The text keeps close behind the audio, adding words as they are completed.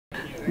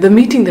The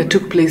meeting that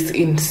took place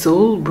in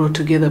Seoul brought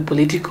together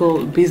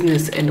political,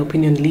 business and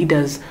opinion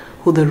leaders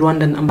who the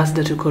Rwandan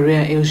ambassador to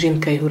Korea,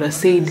 Eugene Kaihura,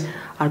 said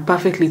are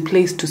perfectly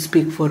placed to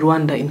speak for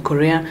Rwanda in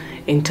Korea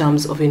in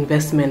terms of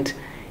investment.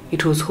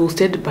 It was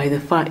hosted by the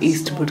Far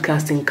East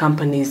broadcasting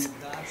companies.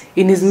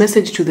 In his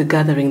message to the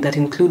gathering that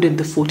included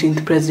the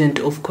 14th President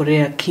of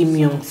Korea, Kim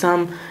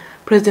Yong-sam,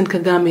 President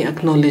Kagame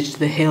acknowledged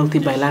the healthy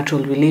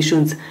bilateral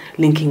relations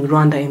linking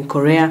Rwanda and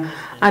Korea,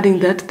 adding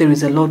that there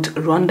is a lot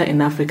Rwanda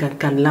and Africa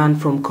can learn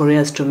from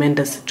Korea's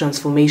tremendous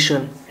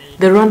transformation.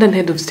 The Rwandan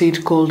head of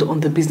state called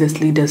on the business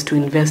leaders to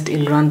invest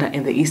in Rwanda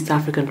and the East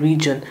African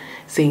region,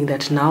 saying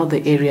that now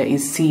the area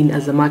is seen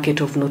as a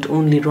market of not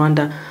only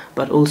Rwanda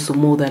but also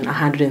more than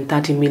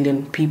 130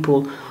 million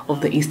people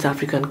of the East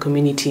African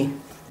community.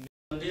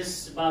 On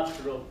this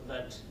backdrop,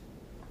 that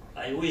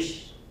I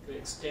wish to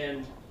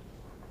extend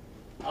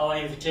our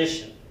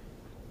invitation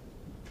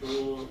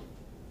to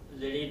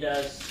the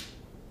leaders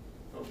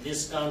of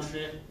this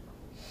country,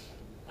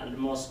 and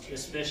most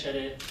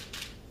especially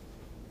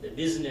the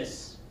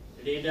business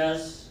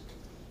leaders,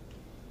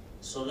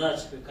 so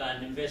that we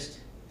can invest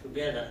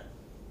together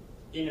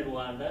in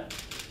Rwanda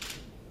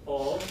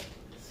or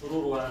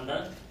through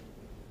Rwanda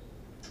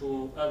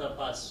to other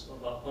parts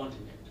of our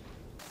continent.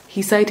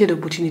 He cited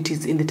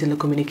opportunities in the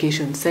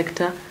telecommunications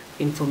sector,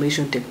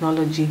 information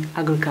technology,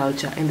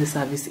 agriculture and the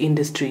service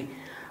industry.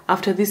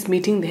 After this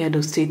meeting, the head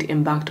of state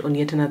embarked on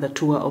yet another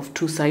tour of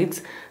two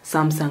sites,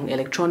 Samsung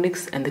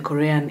Electronics and the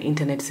Korean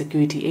Internet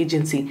Security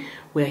Agency,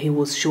 where he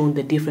was shown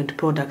the different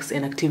products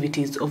and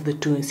activities of the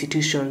two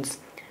institutions.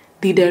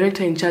 The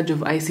director in charge of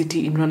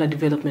ICT in Rwanda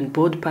Development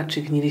Board,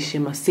 Patrick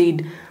Nyirishema,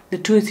 said the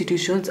two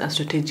institutions are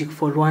strategic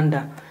for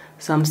Rwanda.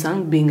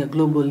 Samsung, being a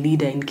global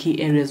leader in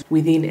key areas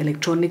within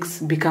electronics,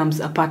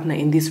 becomes a partner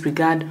in this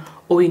regard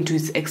owing to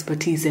its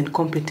expertise and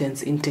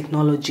competence in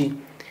technology.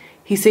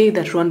 He said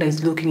that Rwanda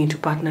is looking into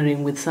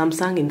partnering with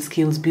Samsung in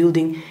skills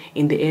building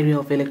in the area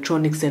of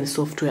electronics and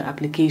software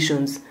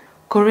applications.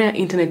 Korea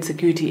Internet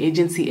Security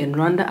Agency and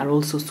Rwanda are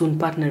also soon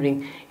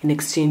partnering in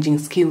exchanging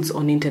skills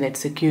on internet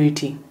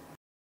security.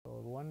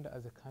 Rwanda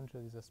as a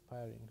country is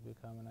aspiring to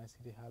become an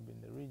ICT hub in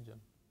the region.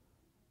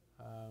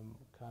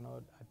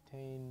 Cannot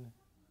attain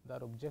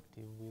that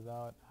objective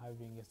without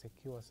having a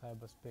secure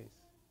cyberspace.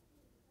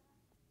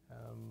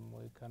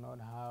 We cannot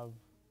have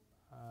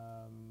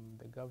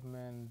the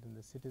government and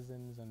the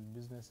citizens and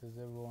businesses,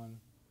 everyone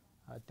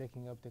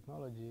taking up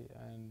technology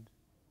and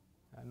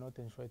not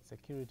ensure its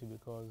security,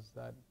 because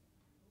that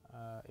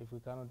if we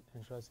cannot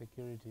ensure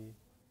security,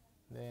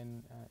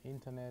 then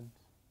internet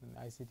and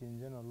ICT in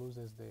general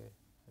loses the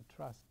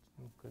trust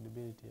and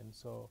credibility. And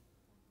so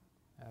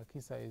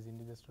KISA is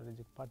indeed a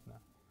strategic partner,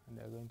 and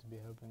they are going to be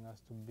helping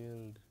us to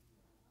build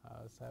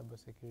cyber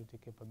security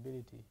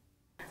capability.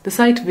 The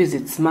site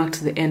visits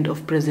marked the end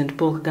of President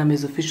Paul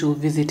Kagame's official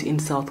visit in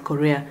South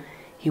Korea.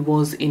 He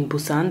was in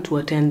Busan to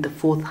attend the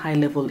 4th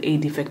High-Level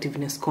Aid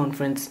Effectiveness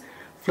Conference.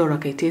 Flora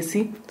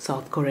Kaitesi,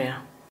 South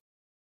Korea.